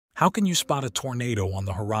How can you spot a tornado on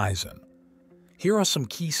the horizon? Here are some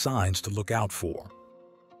key signs to look out for.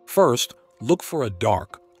 First, look for a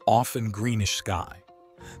dark, often greenish sky.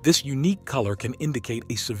 This unique color can indicate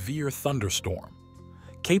a severe thunderstorm,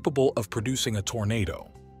 capable of producing a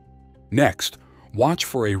tornado. Next, watch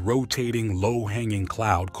for a rotating, low-hanging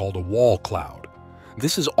cloud called a wall cloud.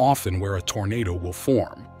 This is often where a tornado will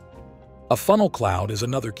form. A funnel cloud is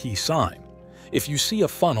another key sign. If you see a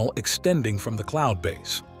funnel extending from the cloud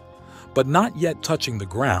base, but not yet touching the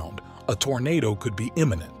ground, a tornado could be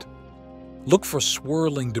imminent. Look for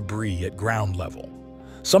swirling debris at ground level.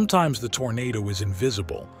 Sometimes the tornado is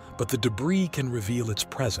invisible, but the debris can reveal its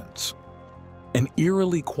presence. An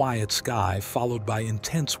eerily quiet sky followed by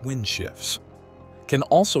intense wind shifts can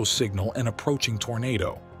also signal an approaching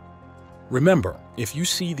tornado. Remember, if you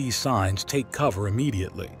see these signs, take cover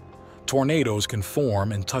immediately. Tornadoes can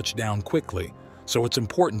form and touch down quickly, so it's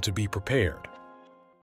important to be prepared.